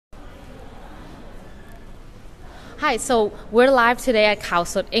Hi, so we're live today at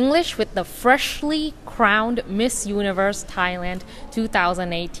Khao English with the freshly crowned Miss Universe Thailand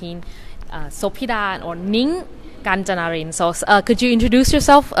 2018, Sophida or Ning Kanchanarin. So could you introduce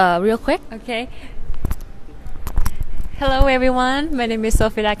yourself real quick? Okay. Hello everyone, my name is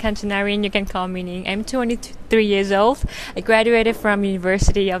Sophida Kanchanarin. You can call me Ning. I'm 23 years old. I graduated from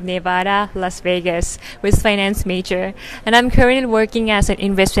University of Nevada, Las Vegas with finance major, and I'm currently working as an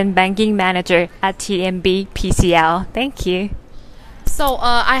investment banking manager at TMB PCL. Thank you. So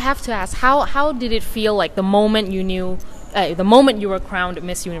I have to ask, how did it feel like the moment you knew, the moment you were crowned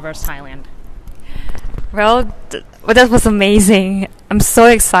Miss Universe Thailand? Well, that was amazing. I'm so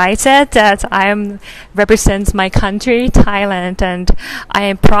excited that I represent my country, Thailand, and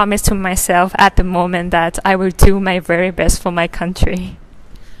I promised to myself at the moment that I will do my very best for my country.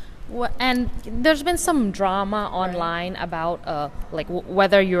 Well, and there's been some drama online about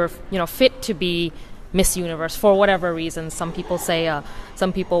whether you're fit to be Miss Universe for whatever reason. Some people say,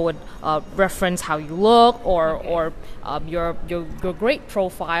 some people would reference how you look or your great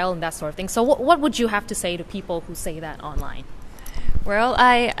profile and that sort of thing. So what would you have to say to people who say that online? Well,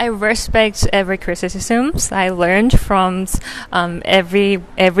 I respect every criticisms. I learned from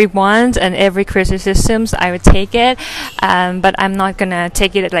everyone and every criticisms. I would take it, but I'm not gonna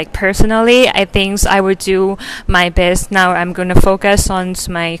take it like personally. I think I would do my best. Now I'm gonna focus on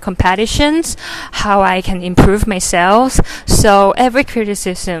my competitions, how I can improve myself. So every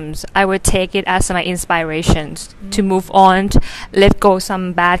criticisms, I would take it as my inspirations to move on, let go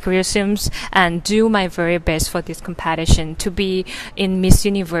some bad criticisms, and do my very best for this competition to be in Miss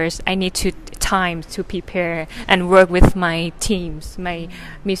Universe. I need time to prepare and work with my teams, my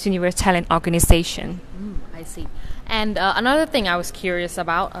Miss Universe Talent organization. I see. And another thing I was curious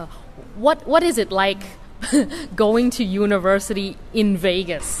about, what is it like going to university in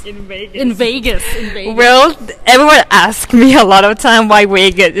Vegas? In Vegas. Well, everyone asks me a lot of time why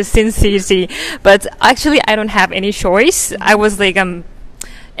Vegas is Sin City, but actually I don't have any choice. I was like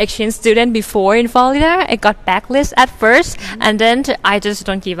exchange student before in Florida. I got backlist at first, and then I just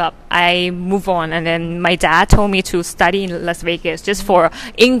don't give up. I move on, and then my dad told me to study in Las Vegas just for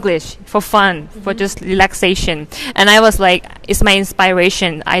English, for fun, for just relaxation. And I was like, it's my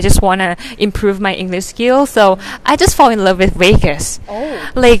inspiration. I just want to improve my English skills, so I just fall in love with Vegas.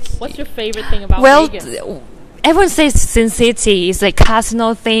 Oh, like, what's your favorite thing about Vegas? Everyone says Sin City is like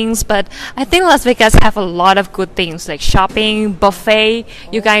casino things, but I think Las Vegas have a lot of good things like shopping, buffet.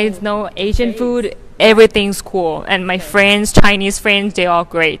 You guys know Asian food. Everything's cool, and my friends, Chinese friends, they're all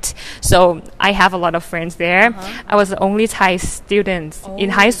great. So I have a lot of friends there. I was the only Thai student in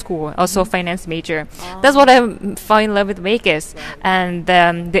high school, also finance major. That's what I fell in love with Vegas. And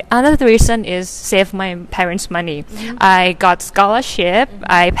the another reason is save my parents' money. I got scholarship.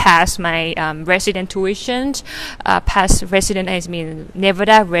 I passed my resident tuition,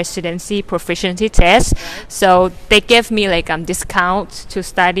 Nevada residency proficiency test. So they gave me like discount to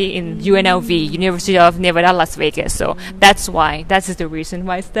study in UNLV, University of Nevada, Las Vegas. So that is the reason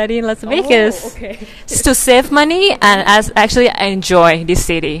why I study in Las Vegas. Okay. Just to save money, and actually I enjoy this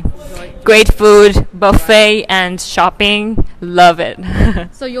city. Great food, buffet, and shopping. Love it.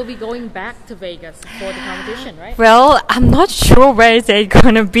 So you'll be going back to Vegas for the competition, right? Well, I'm not sure where they're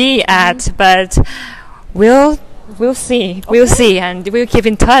gonna be at, but we'll see. Okay. We'll see, and we'll keep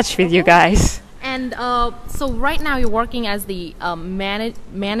in touch with you guys. And so right now you're working as the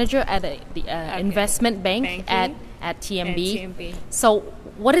manager at the investment bank at TMB. So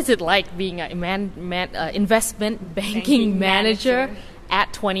what is it like being an investment banking manager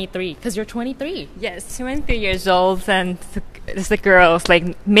at 23? Because you're 23. Yes, 23 years old, and it's the girls.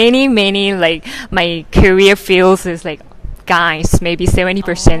 Like many like my career fields is like guys, maybe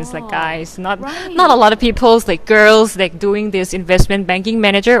 70% is like guys. Not a lot of people like girls like doing this investment banking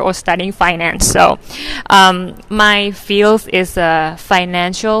manager or studying finance. So my field is a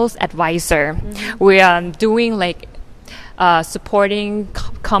financials advisor. We are doing like supporting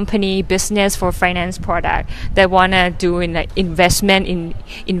company business for finance product that wanna do in like invest in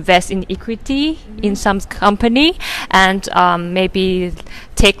equity in some company, and maybe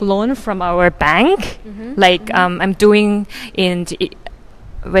take loan from our bank. I'm doing in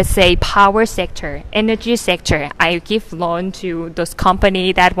let's say power sector, energy sector. I give loan to those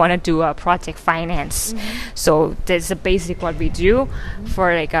company that want to do a project finance. So that's the basic what we do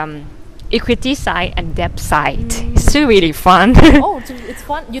for like equity side and debt side. It's really fun. Oh, it's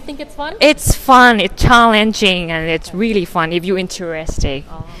fun. You think it's fun? It's fun. It's challenging, and it's really fun if you're interested.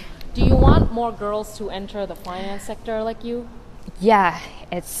 Do you want more girls to enter the finance sector like you? Yeah,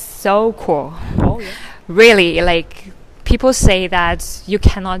 it's so cool. Oh, yeah. Really, like people say that you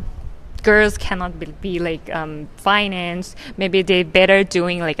cannot girls cannot be like finance. Maybe they better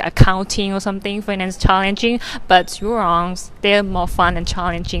doing like accounting or something. Finance challenging, but you're wrong. They're more fun and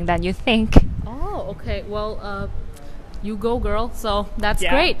challenging than you think. Oh, okay. Well, you go, girl. So that's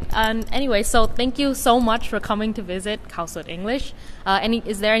great. And anyway, so thank you so much for coming to visit Khao English.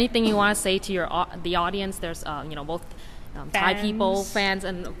 Is there anything you want to say to the audience? There's both Thai people, fans,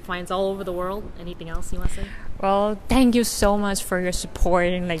 and fans all over the world. Anything else you want to say? Well, thank you so much for your support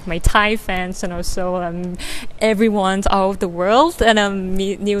and like my Thai fans and also everyone's all over the world and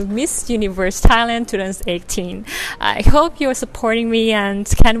new Miss Universe Thailand 2018. I hope you're supporting me and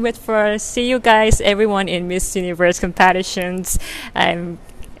can't wait for see you guys, everyone in Miss Universe competitions. I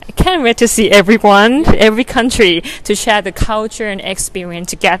can't wait to see everyone, every country to share the culture and experience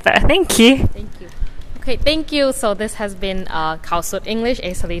together. Thank you. Thank you. Okay, thank you. So this has been Khao English,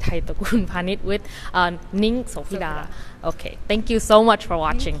 Asaree Thaitrakulpanich with Ning Sophida. Okay, thank you so much for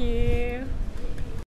watching. Thank you.